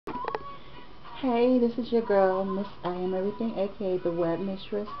Hey, this is your girl, Miss I Am Everything, aka the Web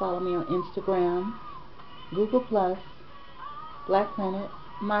Mistress. Follow me on Instagram, Google Plus, Black Planet,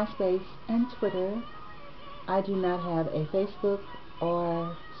 MySpace, and Twitter. I do not have a Facebook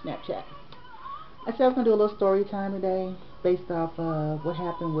or Snapchat. I said I was gonna do a little story time today, based off of what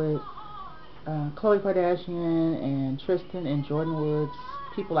happened with Khloe Kardashian and Tristan and Jordan Woods.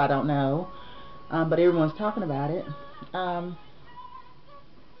 People I don't know, but everyone's talking about it. Um,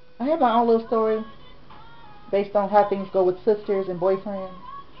 I have my own little story based on how things go with sisters and boyfriends.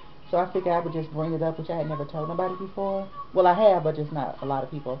 So I figured I would just bring it up, which I had never told nobody before. Well, I have, but just not a lot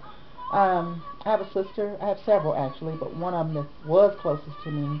of people. I have a sister. I have several actually, but one of them that was closest to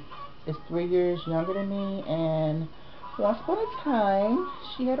me is 3 years younger than me. And once upon a time,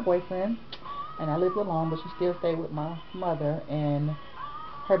 she had a boyfriend, and I lived alone, but she still stayed with my mother and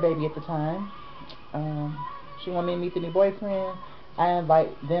her baby at the time. Um, she wanted me to meet the new boyfriend. I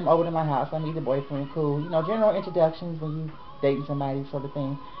invite them over to my house. I meet the boyfriend, cool. General introductions when you dating somebody, sort of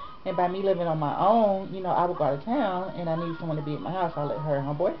thing. And by me living on my own, I would go out of town and I need someone to be at my house. I let her and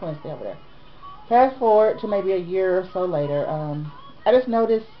her boyfriend stay over there. Fast forward to maybe a year or so later, I just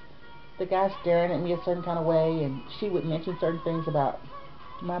noticed the guy staring at me a certain kind of way, and she would mention certain things about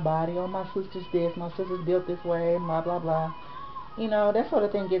my body. Oh, my sister's this, my sister's built this way, blah, blah, blah. That sort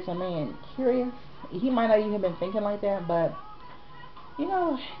of thing gets a man curious. He might not even been thinking like that, but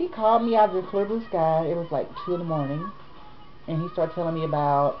he called me out of the clear blue sky. It was like 2 in the morning, and he started telling me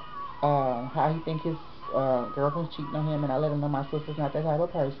about how he think his girlfriend's cheating on him, and I let him know my sister's not that type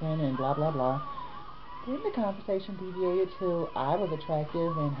of person, and blah blah blah. Then the conversation deviated to I was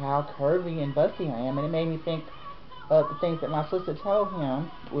attractive and how curvy and busty I am, and it made me think of the things that my sister told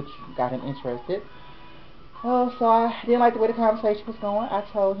him, which got him interested. Oh, so I didn't like the way the conversation was going. I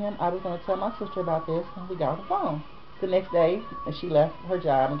told him I was going to tell my sister about this, and we got on the phone. The next day, she left her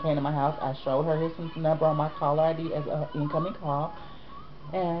job and came to my house. I showed her his number on my caller ID as an incoming call,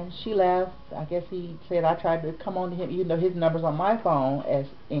 and she left. I guess he said I tried to come on to him, even though his number's on my phone as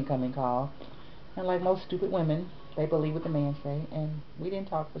incoming call. And like most stupid women, they believe what the man say, and we didn't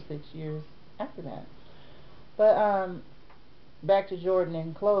talk for 6 years after that. But back to Jordan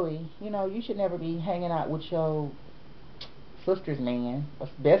and Khloe. You should never be hanging out with your sister's man, or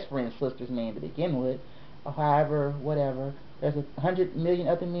best friend's sister's man to begin with, or however, whatever. There's 100 million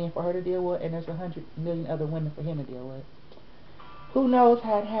other men for her to deal with, and there's 100 million other women for him to deal with. Who knows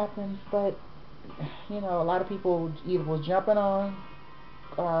how it happens, but a lot of people either was jumping on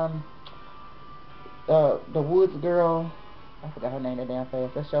um, the Woods girl. I forgot her name that damn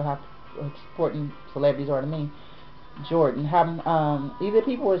fast. That show how important celebrities are to me. Jordan, having either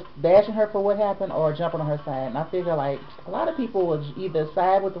people was bashing her for what happened or jumping on her side, and I figure like a lot of people would either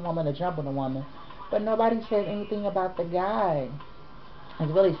side with the woman or jump on the woman, but nobody says anything about the guy.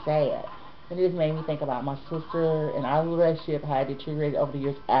 It's really sad, and it just made me think about my sister and our relationship, how it deteriorated over the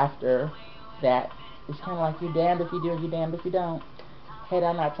years after that. It's kind of like you're damned if you do and you're damned if you don't. Had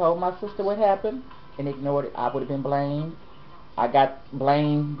I not told my sister what happened and ignored it, I would have been blamed. I got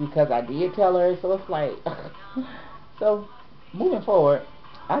blamed because I did tell her, so it's like so moving forward,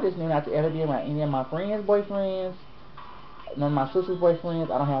 I just knew not to ever be around any of my friends' boyfriends, none of my sister's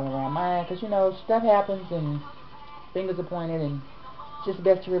boyfriends. I don't have them around mine, because stuff happens and fingers are pointed, and it's just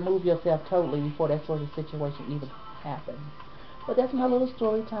best to remove yourself totally before that sort of situation even happens. But that's my little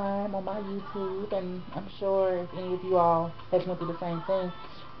story time on my YouTube, and I'm sure if any of you all has went through the same thing,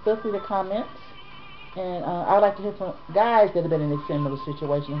 feel free to comment. And I'd like to hear from guys that have been in a similar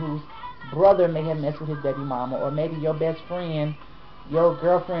situation, whose brother may have messed with his baby mama, or maybe your best friend, your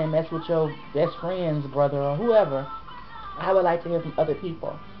girlfriend messed with your best friend's brother, or whoever. I would like to hear from other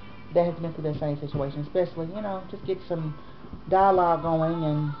people that have been through the same situation, especially, just get some dialogue going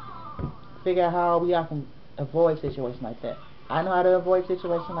and figure out how we all can avoid situations like that. I know how to avoid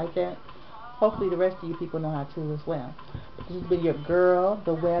situations like that. Hopefully the rest of you people know how to as well. But this has been your girl,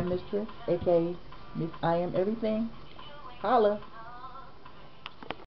 the Web Mistress, aka Miss I Am Everything. Holla.